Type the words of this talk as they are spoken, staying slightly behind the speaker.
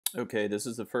Okay, this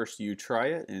is the first You Try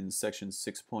It in section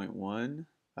 6.1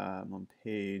 on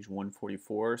page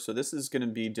 144. So this is going to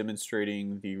be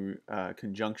demonstrating the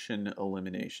conjunction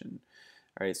elimination.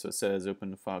 All right, so it says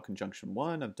open file conjunction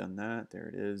 1. I've done that. There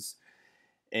it is.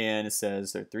 And it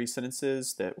says there are three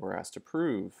sentences that we're asked to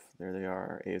prove. There they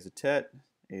are. A is a tet,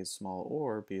 A is small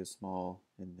or, B is small,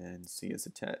 and then C is a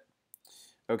tet.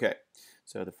 Okay,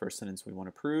 so the first sentence we want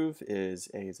to prove is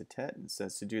A is a tet, and it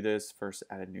says to do this, first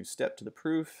add a new step to the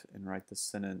proof and write the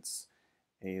sentence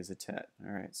A is a tet.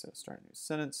 All right, so start a new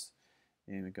sentence,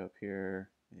 and we go up here,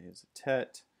 A is a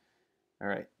tet. All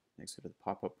right, next go to the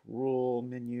pop-up rule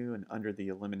menu, and under the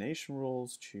elimination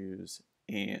rules, choose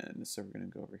and. So we're going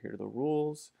to go over here to the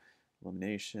rules,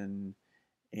 elimination,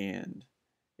 and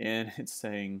it's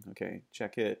saying, okay,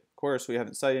 check it. Of course, we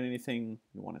haven't cited anything.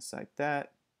 We want to cite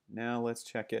that. Now let's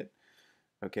check it.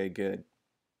 Okay, good.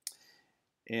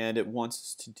 And it wants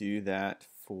us to do that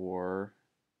for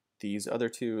these other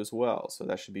two as well. So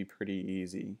that should be pretty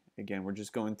easy. Again, we're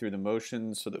just going through the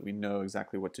motions so that we know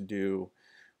exactly what to do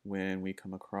when we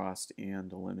come across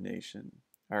and elimination.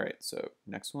 All right, so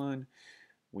next one,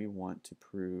 we want to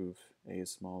prove A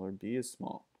is small or B is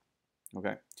small.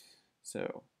 Okay,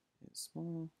 so A is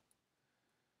small,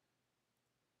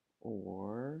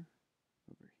 or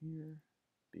over here,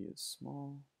 B is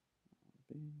small,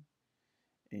 B,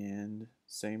 and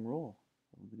same rule,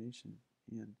 elimination,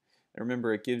 and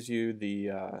remember it gives you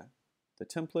the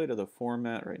template of the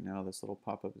format. Right now this little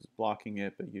pop-up is blocking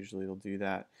it, but usually it'll do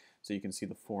that so you can see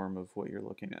the form of what you're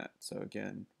looking at. So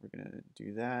again, we're going to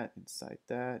do that and cite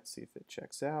that, see if it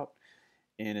checks out,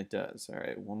 and it does. All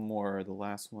right, one more. The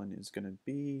last one is going to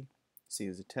be C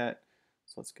is a tet,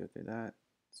 so let's go through that.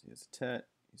 C is a tet.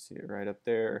 You see it right up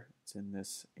there. It's in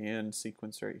this and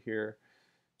sequence right here.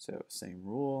 So same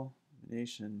rule,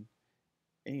 elimination,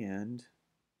 and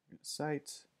we're going to cite.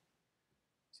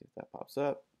 See if that pops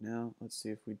up. Now let's see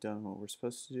if we've done what we're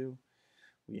supposed to do.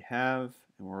 We have,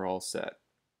 and we're all set.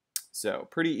 So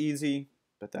pretty easy,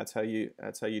 but that's how you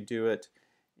do it.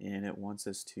 And it wants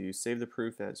us to save the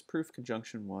proof as proof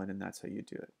conjunction 1, and that's how you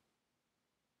do it.